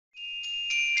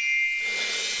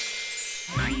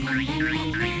তেল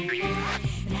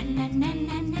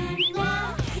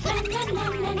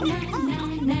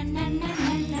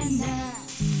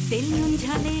নুন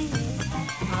ঝালে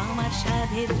আমার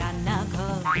স্বাদের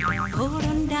রান্নাঘর,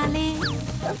 ফোড়ন ডালে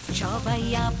সবাই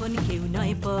আপন, কেউ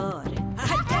নয় পর।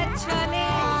 আড্ডার ছলে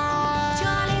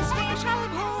চলে স্পেশাল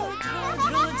ভোজ, রোজ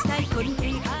রোজ তাই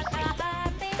খুন্তি হাতা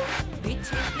হাতে,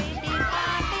 বিচ্ছে প্লেটে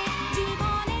পাতে,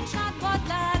 জীবনের স্বাদ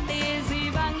বদলাতে। জি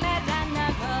বাংলার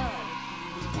রান্নাঘর,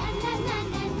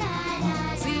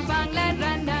 জি বাংলার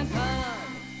রান্নাঘর।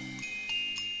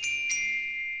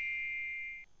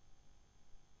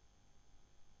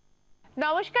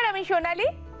 নমস্কার, আমি সোনালি।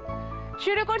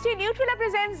 শুরু করছি নিউট্রেলা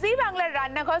প্রেজেন্টস জি বাংলার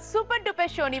রান্নাঘর সুপার ডুপার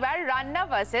শনিবার রান্না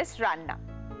ভার্সেস রান্না।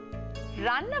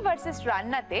 রান্না ভার্সেস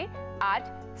রান্নাতে আজ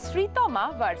শ্রীতমা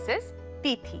ভার্সেস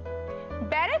তিথি,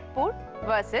 ব্যারাকপুর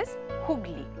ভার্সেস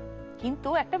হুগলি। কিন্তু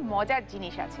একটা মজার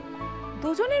জিনিস আছে,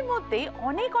 দুজনের মধ্যেই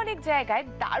অনেক অনেক জায়গায়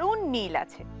দারুণ মিল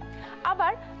আছে,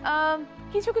 আবার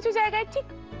কিছু কিছু জায়গায় ঠিক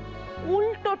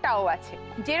উল্টোটাও আছে।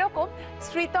 যেরকম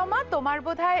শ্রীতমা, তোমার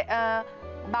বোধহয়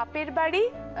বাপের বাড়ি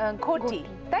ঘটি,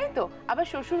 তাই তো? আবার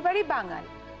শ্বশুর বাড়ি বাঙাল।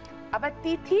 আবার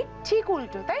তিথি ঠিক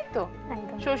উল্টো, তাই তো?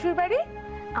 শ্বশুর বাড়ি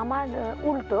আমার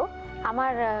উল্টো,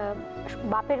 আমার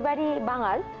বাপের বাড়ি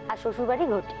বাঙাল আর শ্বশুর বাড়ি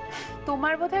ঘটি।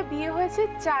 তোমার বোধহয় বিয়ে হয়েছে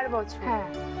 4 বছর। হ্যাঁ।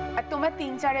 আর তোমার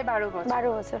 3 4 12 বছর। 12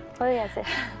 বছর হয়ে গেছে।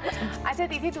 আচ্ছা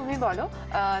তিথি, তুমি বলো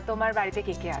তোমার বাড়িতে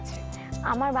কে কে আছে?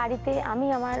 আমার বাড়িতে আমি,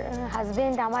 আমার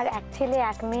হাজবেন্ড, আমার এক ছেলে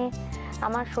এক মেয়ে,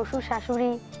 আমার শ্বশুর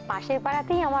শাশুড়ি, পাশের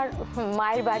পাড়াতেই আমার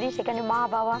মায়ের বাড়ি, সেখানে মা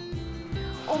বাবা।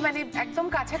 ও মানে একদম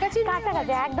কাছাকাছি?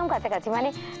 কাছাকাছি, একদম কাছাকাছি, মানে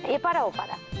এপাড়া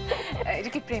ওপাড়া। এটা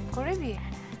কি প্রেম করে বিয়ে?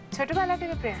 ছোটবেলা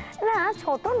থেকে প্রেম? না,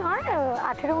 ছোট নয়,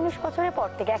 18-19 বছরের পর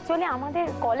থেকে। অ্যাকচুয়ালি আমাদের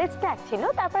কলেজটা এক ছিল,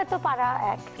 তারপরে তো পাড়া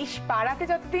এক। ইস, পাড়াতে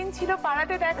যতদিন ছিল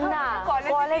পাড়াতে দেখা না,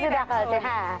 কলেজে দেখা আছে।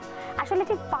 হ্যাঁ, আসলে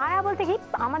ঠিক পাড়া বলতে কি,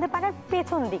 আমাদের পাড়ার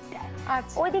পেছন দিকটা,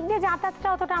 ওই দিক দিয়ে যাতায়াতটা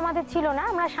অতটা আমাদের ছিল না,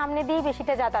 আমরা সামনে দিয়ে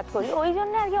বেশিটা যাতায়াত করি, ওই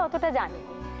জন্য আর কি অতটা জানি।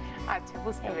 আচ্ছা,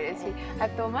 বুঝতে পেরেছি।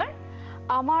 আর তোমার?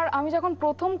 আমি যখন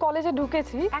প্রথম কলেজে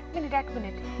ঢুকেছি। এক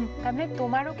মিনিট। তার মানে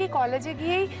তোমারও কি কলেজে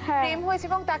গিয়েই প্রেম হয়েছে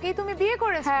এবং তাকেই তুমি বিয়ে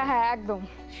করেছো? হ্যাঁ হ্যাঁ, একদম।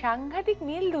 সাংঘাতিক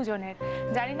মিল দুজনের।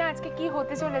 জানি না আজকে কি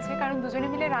হতে চলেছে, কারণ দুজনে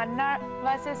মিলে রান্না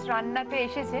ভার্সেস রান্নাতে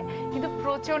এসেছে, কিন্তু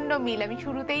প্রচন্ড মিল। আমি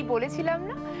শুরুতেই বলেছিলাম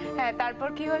না? হ্যাঁ, তারপর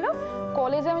কি হলো?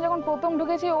 কলেজে আমি যখন প্রথম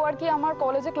ঢুকেছি, ও আর কি আমার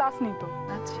কলেজে ক্লাস নিত।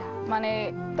 আচ্ছা। মানে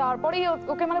তারপরেই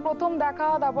ওকে মানে প্রথম দেখা,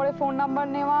 তারপরে ফোন নাম্বার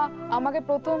নেওয়া, আমাকে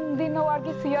প্রথম দিন ও আর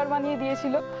কি সিআর বানিয়ে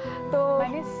দিয়েছিল। তো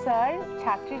মানে স্যার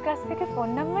ছাত্রীর কাছ থেকে ফোন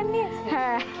নাম্বার নিয়েছে?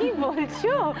 হ্যাঁ। কি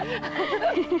বলছো?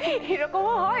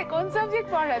 এরকমও হয়? কোন সাবজেক্ট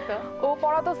পড়াতো? ও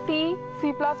পড়াতো সি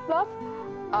প্লাস প্লাস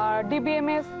আর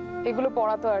ডিবিএমএস, এগুলো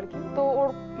পড়াতো আর কি। তো ওর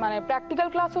মানে প্র্যাকটিক্যাল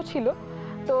ক্লাসও ছিল,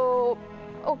 তো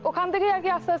ওখান থেকে আর কি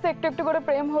আস্তে আস্তে একটু একটু করে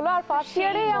প্রেম হলো। আর ফার্স্ট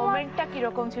ইয়ারে মোমেন্টটা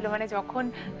কিরকম ছিল, মানে যখন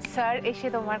স্যার এসে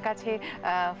তোমার কাছে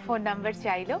ফোন নাম্বার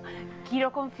চাইলো,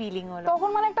 কিরকম ফিলিং হলো তখন?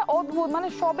 মানে একটা অদ্ভুত, মানে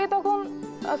সবে তখন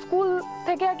স্কুল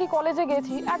থেকে আর কি কলেজে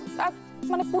গেছি,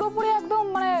 মানে পুরোপুরি একদম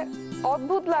মানে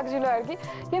অদ্ভুত লাগছিল আর কি।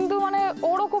 কিন্তু মানে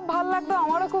ওরও খুব ভালো লাগতো,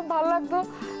 আমারও খুব ভালো লাগতো।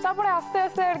 তারপরে আস্তে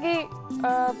আস্তে আর কি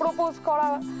প্রপোজ করা,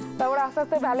 তারপরে আস্তে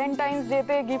আস্তে ভ্যালেন্টাইন্স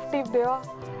ডেতে গিফট টিফট দেওয়া,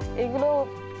 এগুলো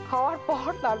হওয়ার পর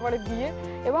তারপরে বিয়ে,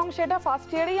 এবং সেটা ফার্স্ট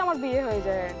ইয়ারেই আমার বিয়ে হয়ে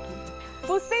যায় আর কি।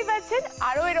 বুঝতেই পারছেন,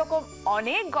 আরো এরকম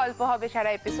অনেক গল্প হবে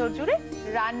সারা এপিসোড জুড়ে।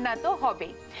 রান্না তো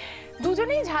হবেই।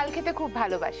 দুজনেই ঝাল খেতে খুব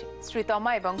ভালোবাসে,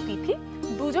 শ্রীতমা এবং তিথি।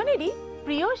 দুজনেরই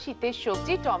প্রিয় শীতের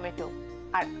সবজি টমেটো।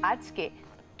 আর আজকে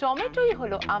টমেটোই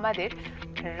হলো আমাদের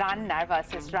রান্নার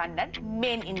ভার্সেস রান্নার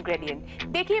মেন ইনগ্রেডিয়েন্ট।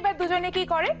 দেখি এবার দুজনে কি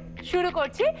করে। শুরু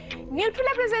করছি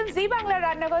নিউট্রেলা প্রেজেন্টস জি বাংলার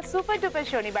রান্নাঘর সুপার ডুপার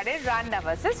শনিবারের রান্না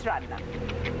ভার্সেস রান্না।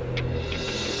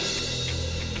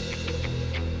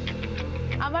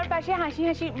 আমার পাশে হাসি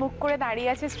হাসি মুখ করে দাঁড়িয়ে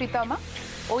আছে শ্রীতমা।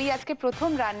 ওই আজকে প্রথম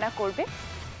রান্না করবে।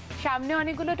 সামনে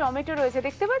অনেকগুলো টমেটো রয়েছে,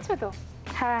 দেখতে পাচ্ছ তো?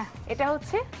 হ্যাঁ, এটা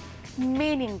হচ্ছে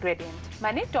মেন ইনগ্রেডিয়েন্ট,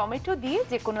 মানে টমেটো দিয়ে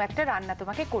যে কোনো একটা রান্না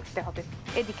তোমাকে করতে হবে।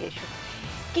 এদিকে এসো,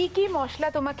 কি কি মশলা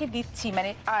তোমাকে দিচ্ছি,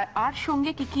 মানে আর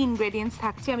সঙ্গে কি কি ইনগ্রেডিয়েন্টস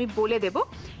থাকছে আমি বলে দেব।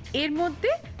 এর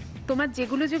মধ্যে তোমার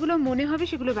যেগুলো যেগুলো মনে হবে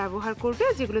সেগুলো ব্যবহার করবে,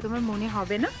 আর যেগুলো তোমার মনে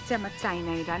হবে না, যে আমার চাই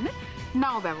না এই রান্না,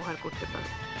 নাও ব্যবহার করতে পারো।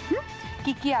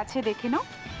 কি কি আছে দেখে নাও।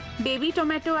 বেবি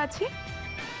টমেটো আছে,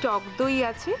 টক দই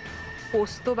আছে,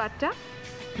 পোস্ত বাটা,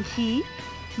 ঘি,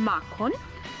 মাখন,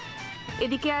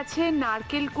 এদিকে আছে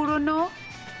নারকেল কুড়োনো,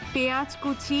 পেঁয়াজ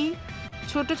কুচি,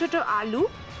 ছোট ছোট আলু,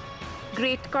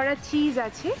 গ্রেট করা চিজ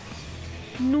আছে,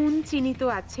 নুন চিনি তো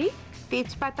আছেই,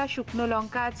 তেজপাতা শুকনো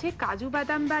লঙ্কা আছে, কাজু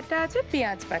বাদাম বাটা আছে,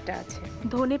 পেঁয়াজ বাটা আছে,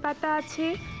 ধনে পাতা আছে,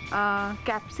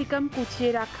 ক্যাপসিকাম কুচিয়ে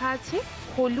রাখা আছে,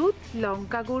 হলুদ,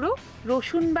 লঙ্কা গুঁড়ো,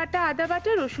 রসুন বাটা, আদা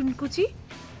বাটা, রসুন কুচি,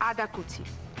 আদা কুচি,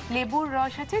 লেবুর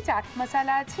রস আছে, চাট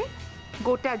মশলা আছে,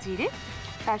 গোটা জিরে,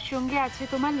 তার সঙ্গে আছে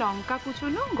তোমার লঙ্কা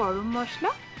কুচোনো, গরম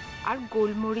মশলা আর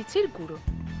গোলমরিচের গুঁড়ো।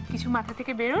 কিছু মাথা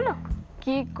থেকে বেরোলো?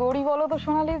 কি করি বলো তো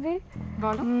সোনালি জি?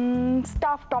 বলো।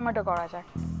 স্টাফ টমেটো করা যায়।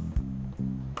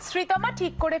 শ্রীতমা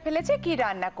ঠিক করে ফেলেছে কি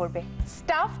রান্না করবে,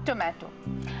 স্টাফ টমেটো।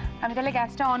 আমি তাহলে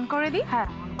গ্যাসটা অন করে দিই। হ্যাঁ,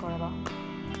 অন করে দাও।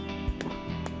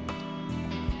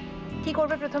 কি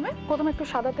করবে প্রথমে? প্রথমে একটু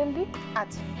সাদা তেল দিই।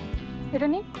 আচ্ছা, এটা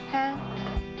নিই। হ্যাঁ।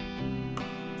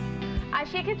 আর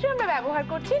সেক্ষেত্রে আমরা ব্যবহার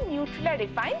করছি নিউট্রিলা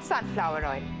রিফাইন্ড সানফ্লাওয়ার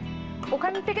অয়েল।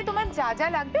 ওখান থেকে তোমার যা যা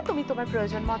লাগবে তুমি তোমার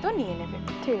প্রয়োজন মতো নিয়ে নেবে।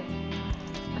 ঠিক আছে,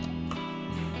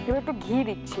 এবার একটু ঘি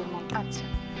দিচ্ছি এর মধ্যে। আচ্ছা,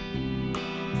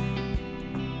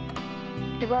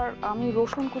 এবার আমি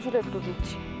রসুন কুচিটা একটু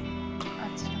দিচ্ছি।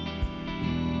 আচ্ছা,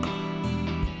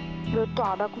 এবার একটু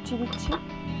আদা কুচি দিচ্ছি।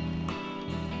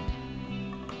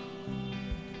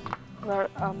 এবার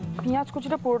পেঁয়াজ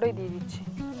কুচিটা পুরোটাই দিয়ে দিচ্ছি।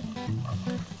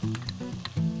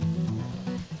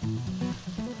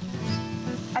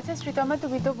 আচ্ছা শ্রীতমা,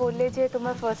 তুমি তো বললে যে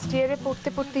তোমার ফার্স্ট ইয়ারে পড়তে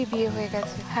পড়তেই বিয়ে হয়ে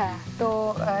গেছে। হ্যাঁ, তো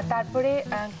তারপরে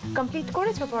কমপ্লিট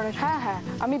করেছো পড়াশোনা? হ্যাঁ হ্যাঁ,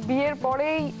 আমি বিয়ের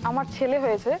পরেই আমার ছেলে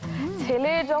হয়েছে।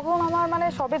 ছেলে যখন আমার মানে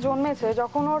সবে জন্মেছে,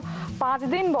 যখন ওর 5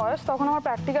 দিন বয়স, তখন আমার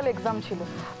প্র্যাকটিক্যাল এক্সাম ছিল।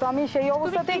 তো আমি সেই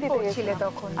অবস্থাতেই দিতে গেছিলাম।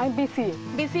 তখন আমি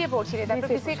বিসিএ পড়ছিলে, তারপর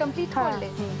বিসিএ কমপ্লিট করলে?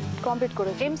 কমপ্লিট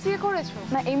করেছি। এমসিএ করেছো?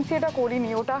 না, এমসিএটা করিনি,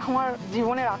 ওটা আমার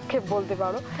জীবনের আক্ষেপ বলতে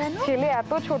পারো। ছেলে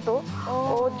এত ছোট,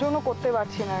 ওর জন্য করতে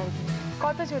পারছি না।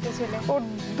 কত ছোট ছেলে? ওর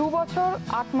 2 বছর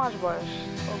 8 মাস বয়স।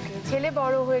 ওকে, ছেলে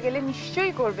বড় হয়ে গেলে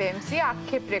নিশ্চয়ই করবে এমসিএ,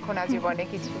 আক্ষেপ রেখো না জীবনে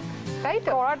কিছু, তাই তো?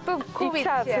 করার তো খুব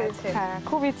ইচ্ছা আছে। হ্যাঁ,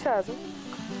 খুব ইচ্ছা আছে।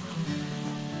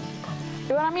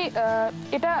 এবার আমি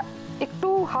এটা একটু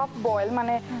হাফ বয়েল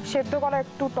মানে সেদ্ধ করা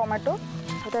একটু টমেটো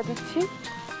এটা দিচ্ছি।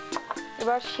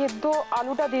 এবার সেদ্ধ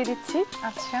আলুটা দিয়ে দিচ্ছি।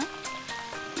 আচ্ছা,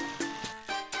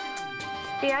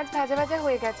 পেঁয়াজ ভাজা ভাজা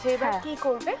হয়ে গেছে, এবার কি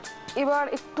করবে? এবার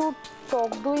একটু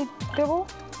টক দই দেবো।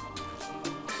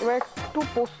 এবার একটু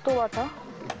পোস্ত বাটা,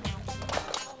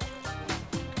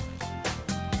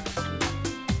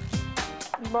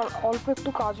 এবার অল্প একটু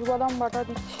কাজু বাদাম বাটা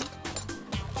দিচ্ছি।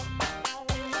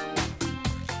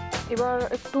 এবার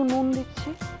একটু নুন দিচ্ছি,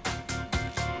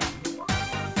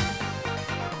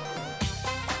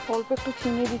 অল্প একটু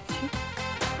চিনি দিচ্ছি,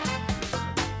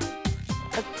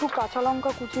 একটু কাঁচা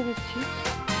লঙ্কা কুচি দিচ্ছি,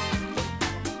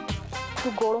 একটু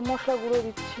গরম মশলা গুঁড়ো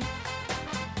দিচ্ছি,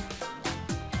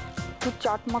 একটু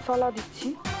চাট মশলা দিচ্ছি।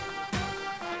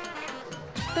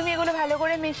 তুমি এগুলো ভালো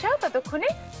করে মেশাও, ততক্ষণে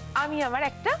আমি আমার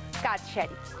একটা কাজ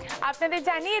সারি। আপনাদের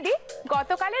জানিয়ে দিই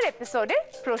গতকালের এপিসোডের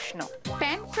প্রশ্ন।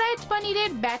 প্যান ফ্রাইড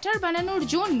পনিরের ব্যাটার বানানোর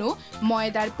জন্য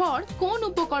ময়দার পর কোন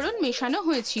উপকরণ মেশানো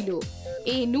হয়েছিল?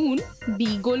 এ নুন, বি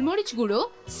গোলমরিচ গুঁড়ো,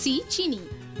 সি চিনি।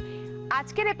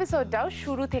 আজকের এপিসোডটাও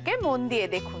শুরু থেকে মন দিয়ে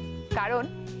দেখুন, কারণ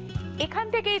এখান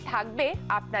থেকেই থাকবে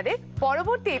আপনাদের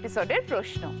পরবর্তী এপিসোডের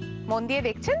প্রশ্ন। মন দিয়ে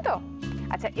দেখছেন তো?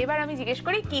 আচ্ছা, এবার আমি জিজ্ঞেস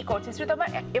করি কি করছে শ্রীতমা,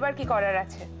 এবার কি করার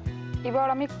আছে? এবার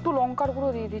আমি একটু লঙ্কার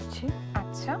গুঁড়ো দিয়ে দিচ্ছি।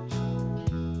 আচ্ছা,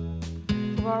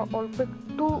 এবার অল্প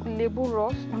একটু লেবুর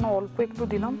রস, মানে অল্প একটু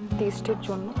দিলাম টেস্টের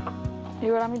জন্য।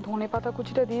 এবার আমি ধনেপাতা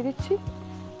কুচিটা দিয়ে দিচ্ছি,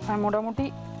 আর মোটামুটি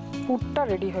পুরটা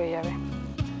রেডি হয়ে যাবে।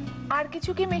 আর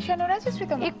কিছু কি মেশানোর আছে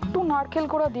শ্রীতমা? একটু নারকেল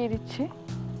কোড়া দিয়ে দিচ্ছি।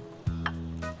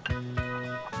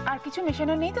 আর কিছু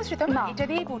মেশানো নেই তো শ্রীতমা? না, এটা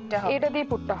দিয়েই পুরটা হবে? এটা দিয়ে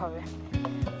পুরটা হবে।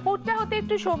 পুরটা হতে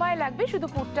একটু সময় লাগবে, শুধু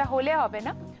পুরটা হলে হবে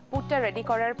না। পুরটা রেডি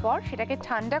করার পর সেটাকে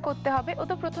ঠান্ডা করতে হবে। ও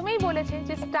তো প্রথমেই বলেছে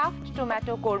যে স্টাফড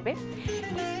টমেটো করবে।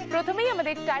 প্রথমেই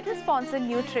আমাদের টাইটেল স্পন্সর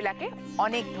নিউট্রিলাকে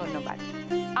অনেক ধন্যবাদ।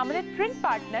 আমাদের প্রিন্ট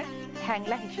পার্টনার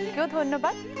হ্যাংলা হিসেবেও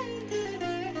ধন্যবাদ।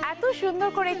 এত সুন্দর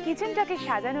করে কিচেনটাকে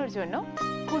সাজানোর জন্য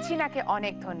কুচিনাকে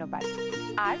অনেক ধন্যবাদ।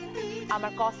 আর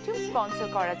আমার কস্টিউম স্পন্সর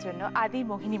করার জন্য আদি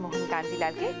মোহিনী মোহন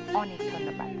কান্তিলালকে অনেক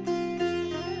ধন্যবাদ।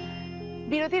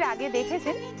 বিরতির আগে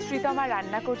দেখেছেন শ্রীতমা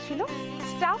রান্না করছিল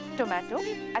স্টাফড টমেটো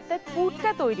আর তার পুরটা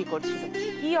তৈরি করছিল।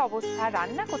 কি অবস্থা,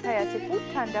 রান্না কোথায় আছে, পুর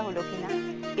ঠান্ডা হলো কিনা,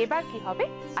 এবার কি হবে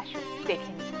আসুন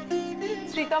দেখে নিন।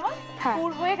 শ্রীতমা, পুর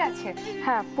হয়ে গেছে?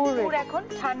 হ্যাঁ, পুর এখন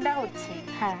ঠান্ডা হচ্ছে।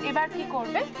 হ্যাঁ, এবার কি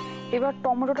করবে? এবার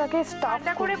টমেটোটাকে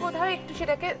ঠান্ডা করে বোধহয় একটু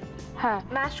সেটাকে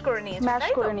ম্যাশ করে নিয়েছি। ম্যাশ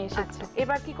করে নিয়েছি। আচ্ছা,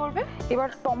 এবার কি করবে? এবার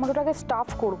টমেটোটাকে স্টাফ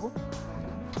করব।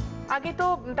 আগে তো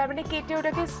তার মানে কেটে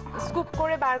ওটাকে স্কুপ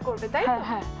করে বার করবে, তাই তো?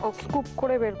 হ্যাঁ, স্কুপ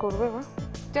করে বের করবে। এবার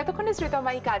যতক্ষণে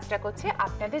শ্রীতমা এই কাজটা করছে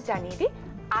আপনাদের জানিয়ে দিই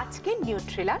আজকে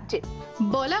নিউট্রিলা টিপ।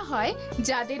 বলা হয়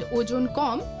যাদের ওজন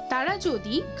কম তারা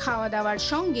যদি খাওয়া দাওয়ার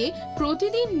সঙ্গে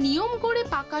প্রতিদিন নিয়ম করে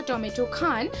পাকা টমেটো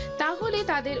খান তাহলে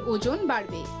তাদের ওজন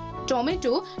বাড়বে।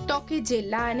 টমেটো ত্বকে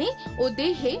জেল্লা আনে ও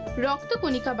দেহে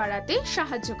রক্তকণিকা বাড়াতে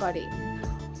সাহায্য করে।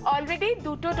 অলরেডি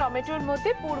দুটো টমেটোর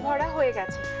মধ্যে পুর ভরা হয়ে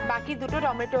গেছে, বাকি দুটো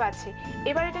টমেটো আছে।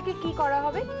 এবার এটাকে কি করা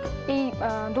হবে? এই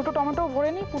দুটো টমেটো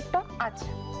ভরে নিই পুরটা। আচ্ছা,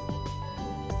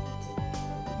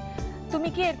 তুমি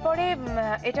কি এরপরে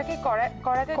এটাকে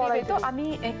কড়াতে দেবে? তো আমি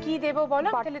কি দেব বলো?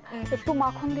 তাহলে একটু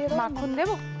মাখন দিয়ে দাও। মাখন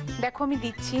দেবো? দেখো আমি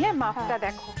দিচ্ছি, হ্যাঁ মাপটা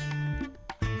দেখো।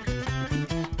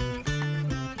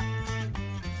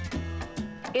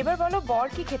 এবার বলো বর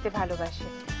কি খেতে ভালোবাসে?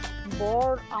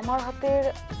 বর আমার হাতের,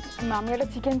 আমি একটা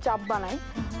চিকেন চাপ বানাই,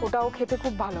 ওটাও খেতে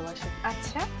খুব ভালোবাসে।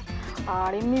 আচ্ছা,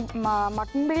 আর এমনি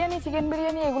মাটন বিরিয়ানি, চিকেন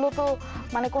বিরিয়ানি এগুলো তো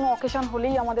মানে কোনো অকেশন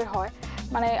হলেই আমাদের হয়।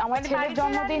 মানে আমার ছেলের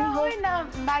জন্মদিন হয় না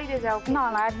বাইরে যাও? না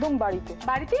না, একদম বাড়িতে।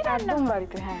 বাড়িতেই? একদম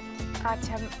বাড়িতে, হ্যাঁ।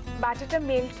 আচ্ছা, বাটারটা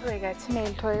মেল্ট হয়ে গেছে?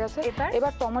 মেল্ট হয়ে গেছে।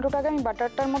 এবার টমেটোটাকে আমি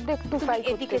বাটারটার মধ্যে একটু ফ্রাই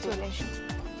করতে। এদিকে চলে এসো।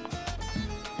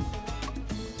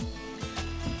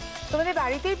 তোমাদের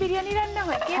বাড়িতেই বিরিয়ানি রান্না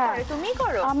হয়? কে করে? তুমিই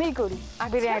করো? আমিই করি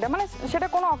বিরিয়ানিটা, মানে সেটা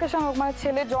কোনো অকেশন হোক, মানে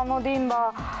ছেলের জন্মদিন বা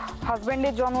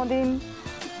হাজবেন্ডের জন্মদিন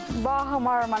বা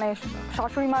আমার মানে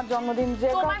শাশুড়ি মার জন্মদিন। যে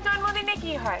তোমার জন্মদিনে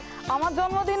কি হয়? আমার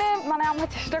জন্মদিনে মানে আমরা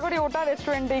চেষ্টা করি ওটা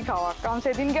রেস্টুরেন্টেই খাওয়ার, কারণ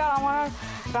সেদিনকে আর আমার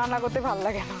রান্না করতে ভালো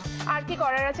লাগে না। আর কি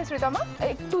করার আছে শ্রীতমা?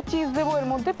 একটু চিজ দেবো এর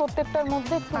মধ্যে, প্রত্যেকটার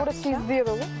মধ্যে একটু করে চিজ দিয়ে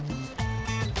দেবো।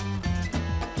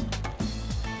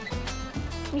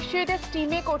 নিশ্চয়ই এটা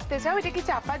স্টিমে করতে চাও, এটা কি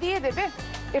চাপা দিয়ে দেবে?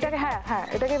 এটাকে হ্যাঁ হ্যাঁ,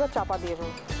 এটাকে এবার চাপা দিয়ে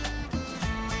দেবো।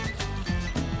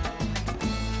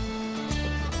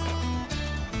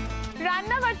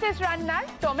 রান্না ভার্সেস রান্নার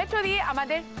টমেটো দিয়ে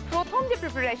আমাদের প্রথম যে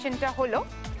প্রিপারেশনটা হলো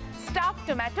স্টাফ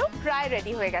টমেটো প্রায়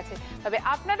রেডি হয়ে গেছে। তবে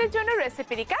আপনাদের জন্য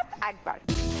রেসিপি রিক্যাপ একবার।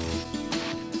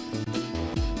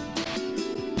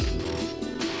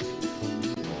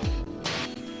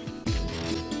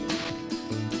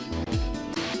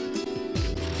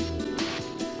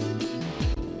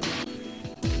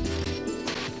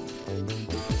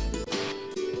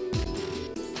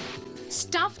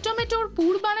 স্টাফ টমেটোর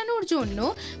পুর বানানোর জন্য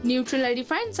নিউট্রেলা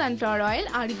রিফাইন্ড সানফ্লাওয়ার অয়েল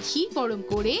আর ঘি গরম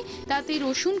করে তাতে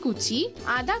রসুন কুচি,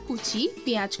 আদা কুচি,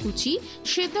 পেঁয়াজ কুচি,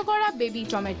 সেদ্ধ করা বেবি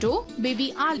টমেটো, বেবি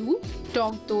আলু,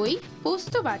 টক দই,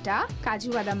 পোস্ত বাটা, কাজু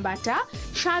বাদাম বাটা,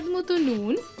 স্বাদ মতো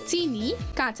নুন, চিনি,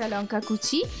 কাঁচা লঙ্কা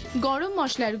কুচি, গরম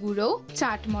মশলার গুঁড়ো,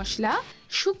 চাট মশলা,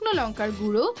 শুকনো লঙ্কার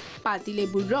গুঁড়ো,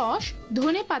 পাতিলেবুর রস,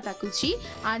 ধনে পাতা কুচি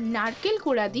আর নারকেল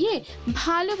কোড়া দিয়ে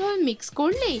ভালোভাবে মিক্স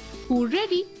করলেই পুর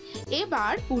রেডি।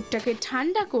 এবার পুরটাকে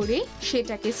ঠান্ডা করে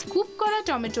সেটাকে স্কুপ করা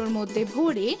টমেটোর মধ্যে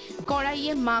ভরে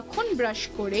কড়াইয়ে মাখন ব্রাশ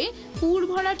করে পুর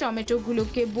ভরা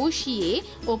টমেটোগুলোকে বসিয়ে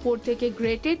ওপর থেকে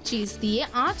গ্রেটেড চিজ দিয়ে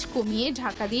আঁচ কমিয়ে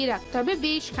ঢাকা দিয়ে রাখতে হবে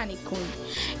বেশ খানিকক্ষণ।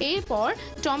 এরপর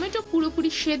টমেটো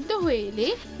পুরোপুরি সেদ্ধ হয়ে এলে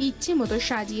ইচ্ছে মতো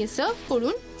সাজিয়ে সার্ভ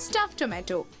করুন স্টাফ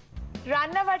টমেটো।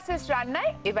 রান্না ভার্সেস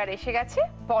রান্নায় এবার এসে গেছে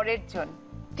পরের জন,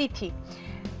 তিথি।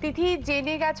 তিথি,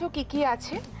 জেনে গেছো কি কি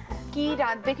আছে, কি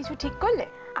রাঁধবে কিছু ঠিক করলে?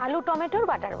 আলু টমেটোর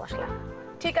বাটার মশলা।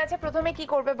 ঠিক আছে, প্রথমে কি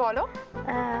করবে বলো?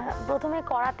 প্রথমে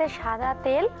কড়াতে সাদা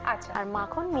তেল আচ্ছা আর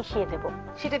মাখন মিশিয়ে দেব।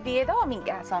 সেটা দিয়ে দাও, আমি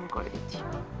গ্যাস অন করে দিচ্ছি।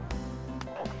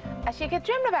 আর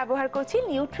সেক্ষেত্রে আমরা ব্যবহার করছি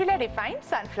নিউট্রেলা রিফাইন্ড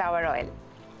সানফ্লাওয়ার অয়েল।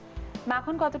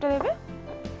 মাখন কতটা দেবে?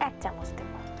 1 চামচ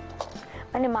দেব।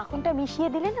 মানে মাখনটা মিশিয়ে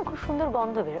দিলে না খুব সুন্দর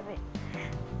গন্ধ বেরোবে।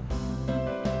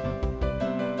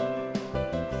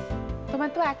 তোমার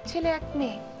তো এক ছেলে এক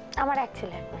মেয়ে? আমার এক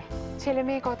ছেলে এক মেয়ে। ছেলে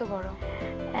মেয়ে কত বড়?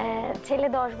 ছেলে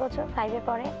 10 বছর 5-এ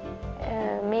পড়ে,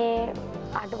 মেয়ে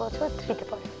 8 বছর 3-তে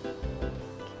পড়ে।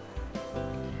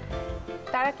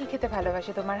 তারা কি খেতে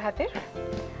ভালোবাসে তোমার হাতের?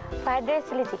 Fried rice,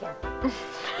 chilli chicken.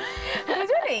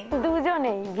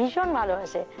 দুজনেই ভীষণ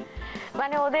ভালোবাসে।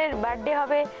 মানে ওদের বার্থডে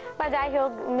হবে বা যাই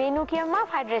হোক, মেনু কি মা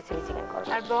ফ্রাইড রাইস চিলি চিকেন করো।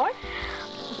 আর বর?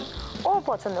 ও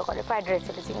পছন্দ করে ফ্রাইড রাইস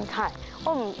চিলি চিকেন খায়। ও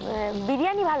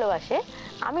বিরিয়ানি ভালোবাসে।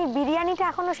 আমি বিরিয়ানিটা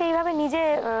এখনো সেইভাবে নিজে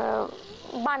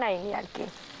বানাইনি আর কি।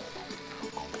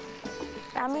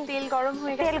 আমি তেল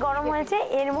গরম হয়েছে,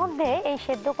 এর মধ্যে এই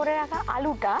সেদ্ধ করে রাখা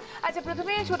আলুটা। আচ্ছা,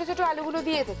 প্রথমে ছোট ছোট আলুগুলো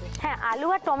দিয়ে দেবে? হ্যাঁ, আলু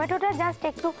আর টমেটোটা জাস্ট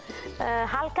একটু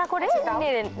হালকা করে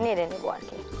নেড়ে নেবো আর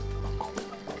কি।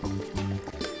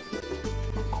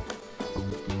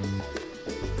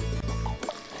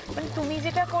 মানে তুমি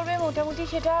যেটা করবে মোটামুটি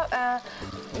সেটা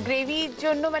গ্রেভির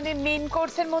জন্য মানে মেন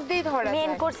কোর্সের মধ্যেই ধরা যায়।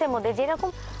 মেন কোর্সের মধ্যে যেরকম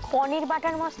পনির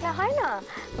বাটার মশলা হয় না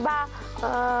বা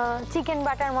চিকেন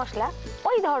বাটার মশলা,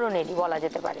 ওই ধরনেরই বলা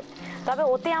যেতে পারে। তবে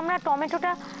ওতে আমরা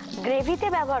টমেটোটা গ্রেভিতে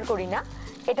ব্যবহার করি না,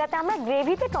 এটাতে আমরা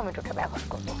গ্রেভিতে টমেটোটা ব্যবহার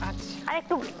করবো। আচ্ছা, আর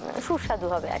একটু সুস্বাদু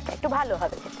হবে আর কি, একটু ভালো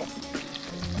হবে খেতে।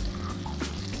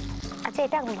 আচ্ছা,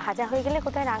 এটা ভাজা হয়ে গেলে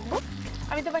কোথায় রাখবো?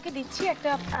 আমি তোমাকে দিচ্ছি একটা।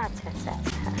 আচ্ছা আচ্ছা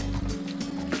আচ্ছা,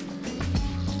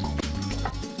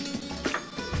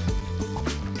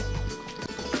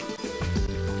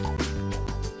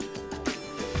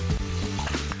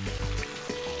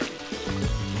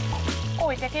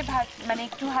 এটাকে মানে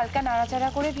একটু হালকা নাড়াচাড়া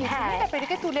করে ভেজে হ্যাঁ। তারপর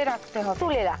এটাকে তুলে রাখতে হবে।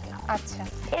 তুলে রাখলাম। আচ্ছা,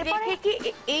 এরপরে রেখে কি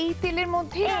এই তেলের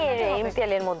মধ্যেই এই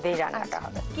তেলের মধ্যেই রান্নাটা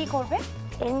হবে। কি করবে?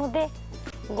 এর মধ্যে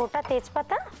গোটা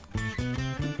তেজপাতা,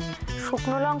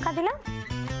 শুকনো লঙ্কা দিলাম,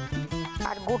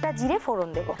 আর গোটা জিরে ফোড়ন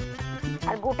দেব,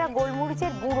 আর গোটা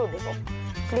গোলমরিচের গুঁড়ো দেব,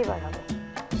 ফ্লেভার হবে।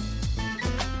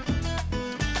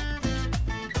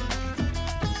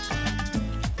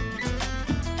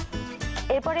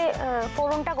 এরপরে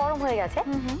ফোড়নটা গরম হয়ে গেছে,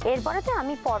 এরপরে তো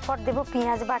আমি পরপর দেব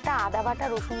পেঁয়াজ বাটা, আদা বাটা,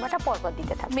 রসুন বাটা, পরপর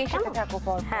দিতে থাকবো, মেশাতে থাকো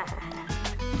পর। হ্যাঁ হ্যাঁ।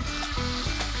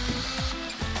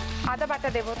 আদা বাটা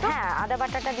দেবো তো? হ্যাঁ, আদা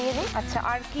বাটাটা দিয়ে দিই। আচ্ছা,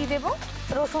 আর কি দেব?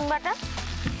 রসুন বাটা।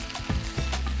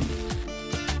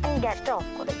 আমি গ্যাসটা অফ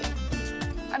করে দিই।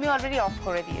 আমি অলরেডি অফ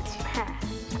করে দিয়েছি। হ্যাঁ।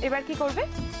 এবার কি করবে?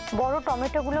 বড়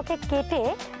টমেটোগুলোকে কেটে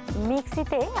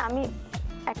মিক্সিতে আমি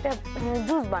একটা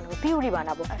জুস বানাবো, পিউরি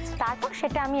বানাবো, তারপর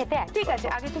সেটা আমি এতে অ্যাড। ঠিক আছে,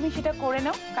 আগে তুমি সেটা করে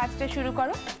নাও, কাজটা শুরু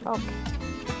করো। ওকে।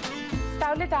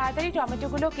 তাহলে তাড়াতাড়ি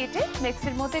টমেটোগুলো কেটে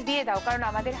মিক্সির মধ্যে দিয়ে দাও, কারণ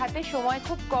আমাদের হাতে সময়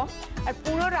খুব কম, আর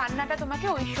পুরো রান্নাটা তোমাকে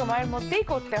ওই সময়ের মধ্যেই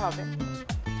করতে হবে।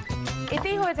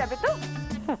 এতেই হয়ে যাবে তো?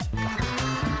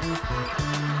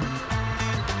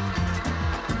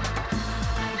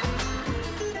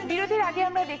 বিরতির আগে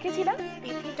আমরা দেখেছিলাম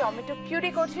তিথি টমেটো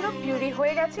পিউরি করছিল, পিউরি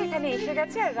হয়ে গেছে, এখানে এসে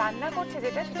গেছে, আর রান্না করছে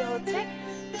যেটা সেটা হচ্ছে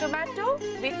টমেটো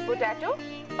উইথ পটেটো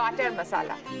বাটার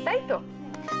মশলা, তাই তো?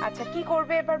 আচ্ছা, কি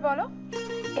করবে এবার বলো?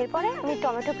 এরপরে আমি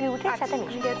টমেটো পিউরিটার সাথে আমি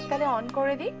গ্যাস তাহলে অন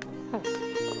করে দিই।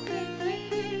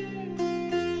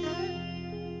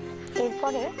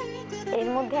 এরপরে এর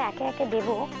মধ্যে একে একে দেব।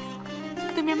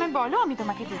 তুমি আমায় বলো, আমি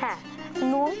তোমাকে দিই। হ্যাঁ,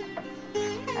 নুন।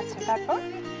 আচ্ছা,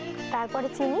 তারপরে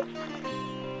চিনি,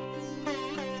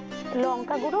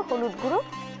 লঙ্কা গুঁড়ো, হলুদ গুঁড়ো।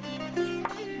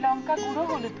 লঙ্কা গুঁড়ো,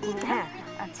 হলুদ গুঁড়ো। হ্যাঁ।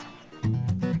 আচ্ছা,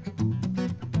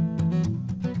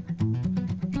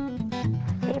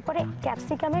 এরপরে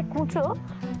ক্যাপসিকামের কুচো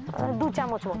 2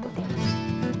 চামচ মতো দিই।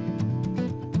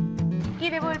 কি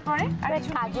দেবো এরপরে? আর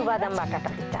কাজু বাদাম বাটাটা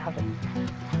দিতে হবে।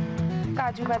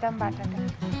 কাজু বাদাম বাটাটা।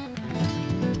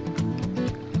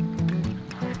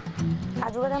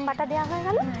 কাজু বাদাম বাটা দেওয়া হয়ে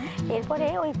গেল। এরপরে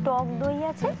ওই টক দই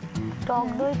আছে, টক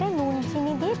দইটা নুন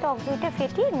চিনি দিয়ে টক দইটা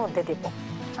ফেটিয়ে এর মধ্যে দেবো।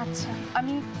 আচ্ছা,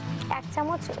 আমি 1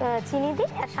 চামচ চিনি দিই,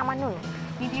 আর সামান্য নুন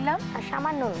দিলাম, আর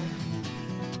সামান্য নুন।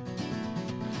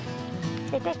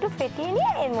 এটা একটু ফেটিয়ে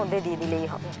নিয়ে এর মধ্যে দিয়ে দিলেই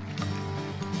হবে।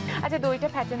 আচ্ছা, দইটা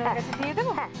ফ্যাটানোর কাছে দিয়ে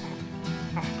দেবো? হ্যাঁ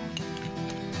হ্যাঁ।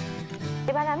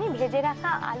 এবার আমি ভেজে রাখা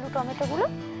আলু টমেটোগুলো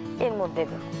এর মধ্যে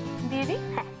দেবো। দিয়ে দিই?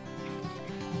 হ্যাঁ।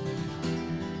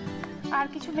 আর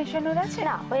কিছু মেশানোর আছে?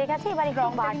 না, হয়ে গেছে। এবার একটু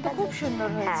রংটা খুব সুন্দর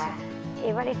হয়েছে। হ্যাঁ,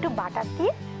 এবার একটু বাটার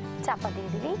দিয়ে চাপা দিয়ে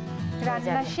দিলেই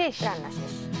রান্না শেষ। রান্না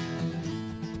শেষ।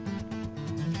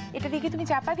 এটা দিয়ে কি তুমি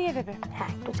চাপা দিয়ে দেবে?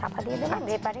 হ্যাঁ, একটু চাপা দিয়ে দেবে,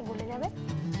 ভেপারে গুলে যাবে।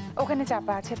 ওখানে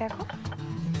চাপা আছে, দেখো।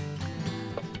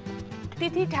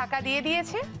 তিথি ঢাকা দিয়ে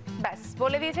দিয়েছে, ব্যাস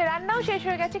বলে দিয়েছে রান্নাও শেষ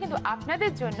হয়ে গেছে। কিন্তু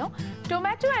আপনাদের জন্য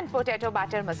tomato and potato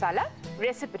butter masala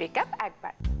recipe recap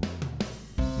একবার।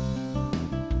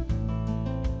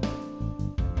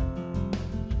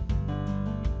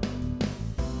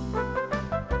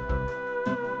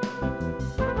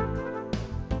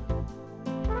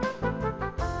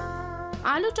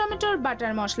 আলু টমেটোর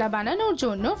বাটার মশলা বানানোর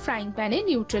জন্য ফ্রাইং প্যানে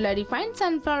নিউট্রেলা রিফাইন্ড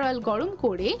সানফ্লাওয়ার অয়েল গরম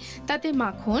করে তাতে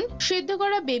মাখন, সেদ্ধ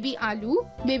করা বেবি আলু,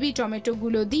 বেবি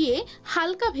টমেটোগুলো দিয়ে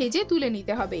হালকা ভেজে তুলে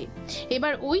নিতে হবে।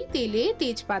 এবার ওই তেলে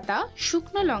তেজপাতা,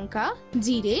 শুকনো লঙ্কা,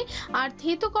 জিরে আর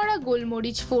থেতো করা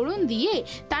গোলমরিচ ফোড়ন দিয়ে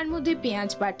তার মধ্যে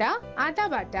পেঁয়াজ বাটা, আদা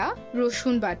বাটা,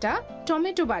 রসুন বাটা,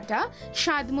 টমেটো বাটা,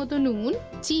 স্বাদ মতো নুন,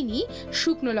 চিনি,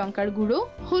 শুকনো লঙ্কার গুঁড়ো,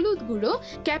 হলুদ গুঁড়ো,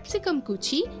 ক্যাপসিকাম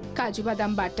কুচি, কাজু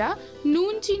বাদাম বাটা,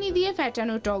 নুন চিনি দিয়ে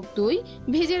ফ্যাটানো টক দই,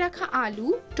 ভেজে রাখা আলু,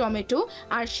 টমেটো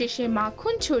আর শেষে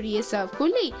মাখন ছড়িয়ে সার্ভ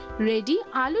করলেই রেডি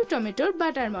আলু টমেটোর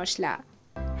বাটার মশলা।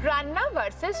 রান্না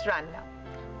ভার্সেস রান্না,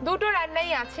 দুটো রান্নাই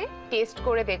আছে, টেস্ট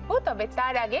করে দেখবো। তবে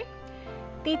তার আগে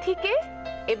তিথিকে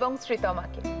এবং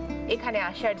শ্রীতমাকে এখানে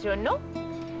আসার জন্য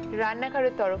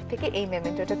রান্নাঘরের তরফ থেকে এই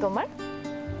মেমেন্টোটা তোমার।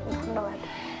 ধন্যবাদ।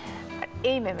 আর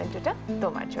এই মেমেন্টোটা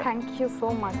তোমার জন্য। Thank you so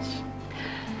much.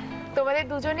 তোমাদের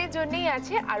দুজনের জন্যই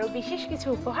আছে আরো বিশেষ কিছু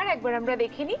উপহার, একবার আমরা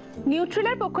দেখে নিই।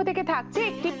 নিউট্রেলার পক্ষ থেকে থাকছে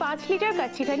একটি 5 লিটার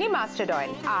কাচ্চিঘানি মাস্টার্ড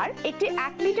অয়েল, আর একটি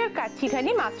 1 লিটার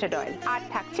কাচ্চিঘানি মাস্টার্ড অয়েল, আর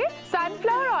থাকছে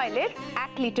সানফ্লাওয়ার অয়েলের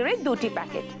 1 লিটারের 2টি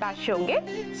প্যাকেট, তার সঙ্গে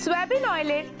সয়াবিন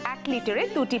অয়েলের 1 লিটারের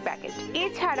 2টি প্যাকেট।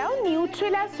 এছাড়াও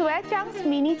নিউট্রেলা সোয়া চাংস,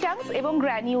 মিনি চাংস এবং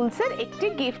গ্র্যানিউলসের একটি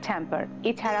গিফট হ্যাম্পার।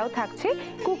 এছাড়াও থাকছে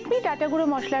কুকমি টাটা গুঁড়ো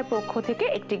মশলার পক্ষ থেকে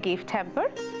একটি গিফট হ্যাম্পার,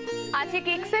 আছে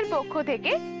কেকসের পক্ষ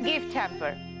থেকে গিফট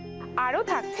হ্যাম্পার, আরও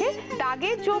থাকছে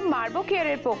দাগের জোম মার্বো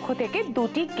কেয়ারের পক্ষ থেকে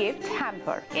 2টি গিফট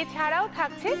হ্যাম্পার। এছাড়াও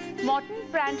থাকছে মটন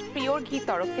ব্র্যান্ড পিওর ঘি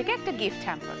তরফ থেকে একটা গিফট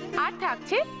হ্যাম্পার। আর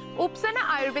থাকছে উপসানা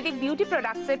আয়ুর্বেদিক বিউটি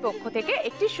প্রোডাক্টসের পক্ষ থেকে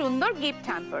একটি সুন্দর গিফট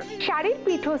হ্যাম্পার। শাড়ির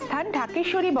পীঠস্থান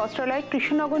ঢাকেশ্বরী বস্ত্রালয়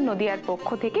কৃষ্ণনগর নদিয়ার পক্ষ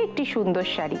থেকে একটি সুন্দর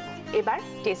শাড়ি। এবার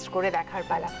টেস্ট করে দেখার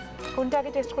পালা। কোনটা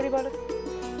আগে টেস্ট করি বলো?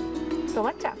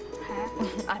 তোমারটা? হ্যাঁ।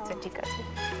 আচ্ছা ঠিক আছে,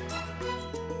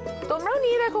 তোমরাও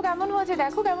নিয়ে দেখো কেমন হয়েছে,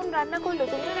 দেখো কেমন রান্না করলো,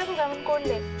 তুমিও দেখো কেমন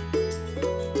করলে।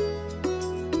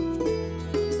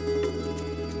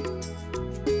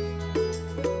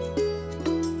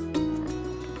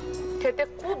 খেতে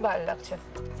খুব ভালো লাগছে।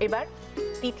 এবার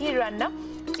তিথির রান্না।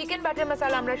 চিকেন বাটার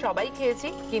মশলা আমরা সবাই খেয়েছি,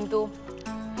 কিন্তু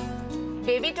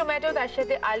বেবি টমেটো তার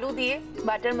সাথে আলু দিয়ে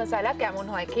বাটার মশলা কেমন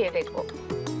হয় খেয়ে দেখবো।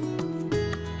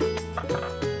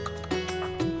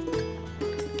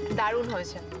 দারুণ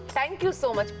হয়েছে, থ্যাংক ইউ সো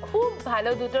মাচ। খুব ভালো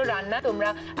দুটো রান্না, তোমরা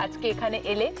আজকে এখানে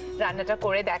এলে রান্নাটা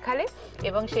করে দেখালে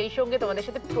এবং সেই সঙ্গে তোমাদের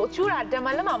সাথে প্রচুর আড্ডা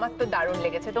মারলাম। আমার তো দারুণ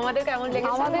লেগেছে, তোমাদের কেমন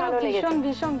লেগেছে? আমাদের ভীষণ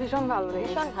ভীষণ ভীষণ ভালো লেগেছে।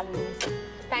 ভীষণ ভালো লেগেছে।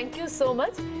 থ্যাংক ইউ সো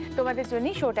মাচ, তোমাদের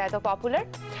জন্যই শোটা এত পপুলার।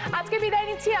 আজকে বিদায়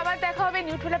নিচ্ছি, আবার দেখা হবে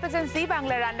নিউট্রেলা প্রেজেন্ট জি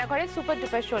বাংলা রান্নাঘরে সুপার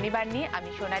ডুপার শনিবার নিয়ে। আমি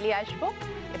সোনালি আসবো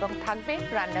এবং থাকবে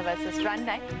রান্না ভার্সেস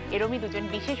রান্নায় এরমই দুজন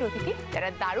বিশেষ অতিথি যারা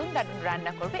দারুণ দারুণ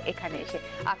রান্না করবে এখানে এসে।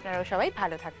 আপনারাও সবাই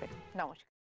ভালো থাকবেন, নমস্কার।